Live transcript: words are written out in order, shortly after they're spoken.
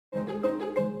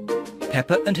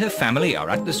Peppa and her family are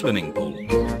at the swimming pool.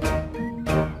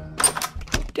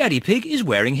 Daddy Pig is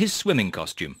wearing his swimming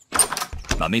costume.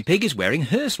 Mummy Pig is wearing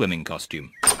her swimming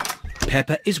costume.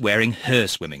 Peppa is wearing her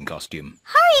swimming costume.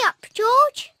 Hurry up,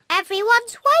 George.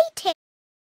 Everyone's waiting.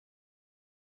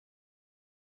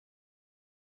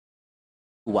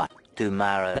 What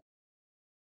tomorrow?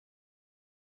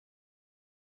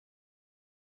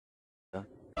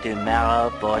 Tomorrow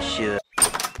for sure.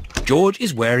 George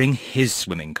is wearing his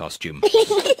swimming costume.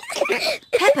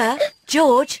 Peppa,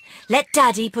 George, let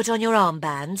Daddy put on your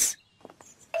armbands.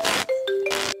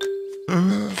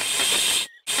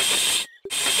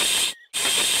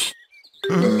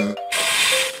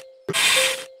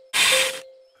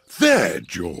 There,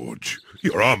 George.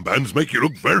 Your armbands make you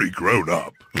look very grown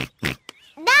up.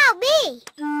 Now me.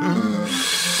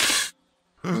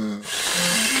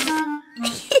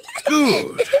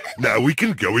 Good. Now we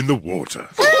can go in the water.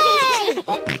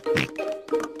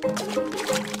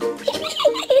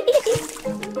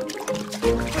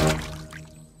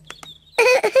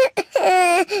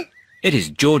 It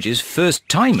is George's first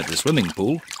time at the swimming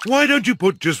pool. Why don't you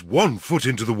put just one foot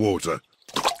into the water?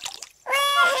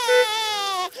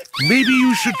 Maybe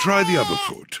you should try the other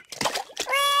foot.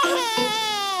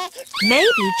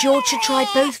 Maybe George should try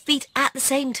both feet at the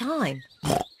same time.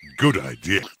 Good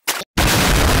idea.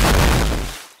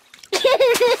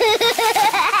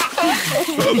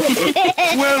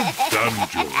 Well done,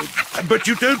 George. But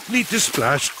you don't need to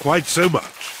splash quite so much.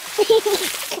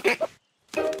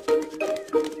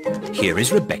 Here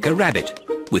is Rebecca Rabbit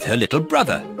with her little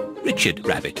brother, Richard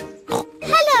Rabbit.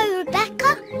 Hello,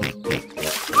 Rebecca.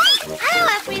 Hello,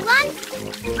 everyone.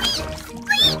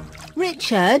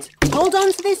 Richard, hold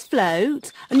on to this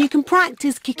float and you can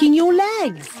practice kicking your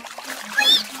legs.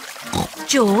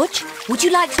 George, would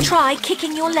you like to try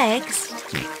kicking your legs?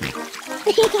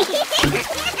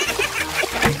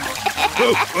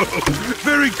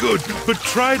 Very good, but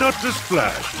try not to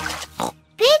splash.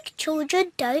 Big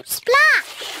children don't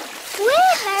splash.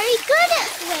 We're very good at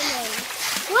swimming.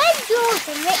 When George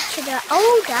and Richard are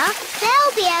older,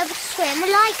 they'll be able to swim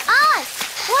like us.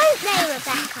 Won't they,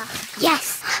 Rebecca?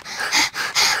 Yes.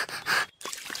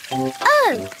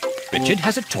 Oh. Richard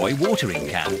has a toy watering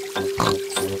can.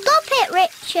 Stop it,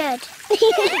 Richard.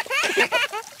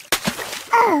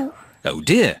 Oh. Oh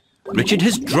dear, Richard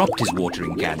has dropped his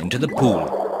watering can into the pool.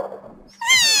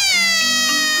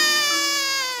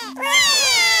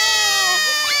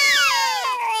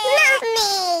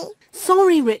 Mummy.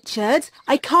 Sorry, Richard,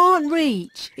 I can't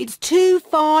reach. It's too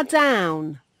far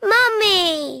down.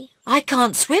 Mummy. I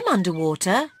can't swim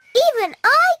underwater. Even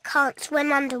I can't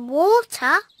swim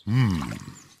underwater.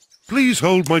 Please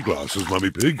hold my glasses,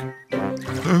 Mummy Pig.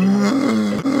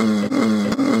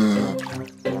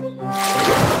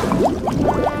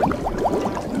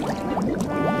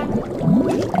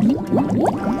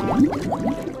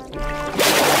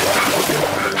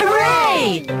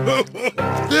 Hooray!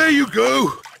 There you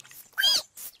go.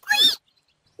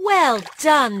 Well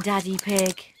done, Daddy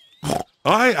Pig.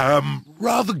 I am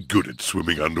rather good at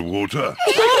swimming underwater.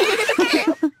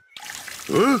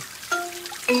 Huh?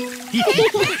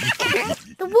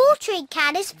 The watering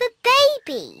can is for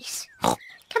babies.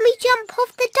 Can we jump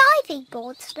off the diving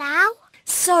boards now?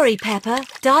 Sorry, Peppa.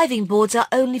 Diving boards are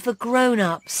only for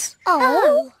grown-ups.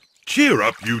 Oh. Cheer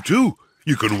up, you two.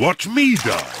 You can watch me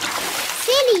dive.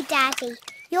 Silly Daddy.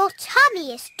 Your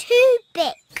tummy is too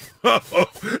big.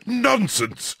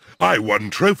 Nonsense. I won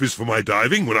trophies for my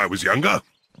diving when I was younger.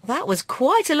 That was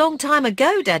quite a long time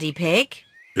ago, Daddy Pig.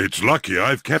 It's lucky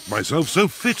I've kept myself so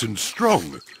fit and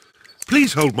strong.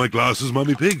 Please hold my glasses,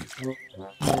 Mummy Pig.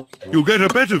 You'll get a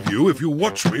better view if you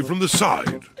watch me from the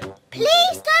side.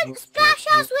 Please don't splash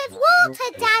us with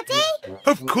water, Daddy.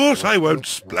 Of course I won't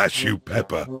splash you,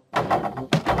 Peppa.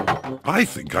 I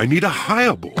think I need a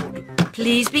higher board.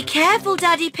 Please be careful,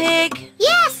 Daddy Pig.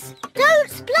 Yes, don't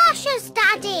splash us,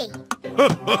 Daddy.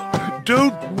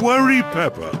 Don't worry,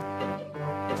 Peppa.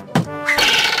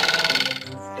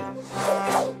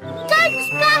 Don't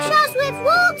splash us with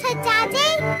water, Daddy.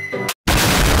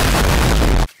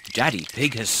 Daddy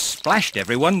Pig has splashed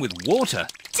everyone with water.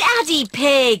 Daddy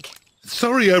Pig!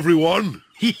 Sorry, everyone.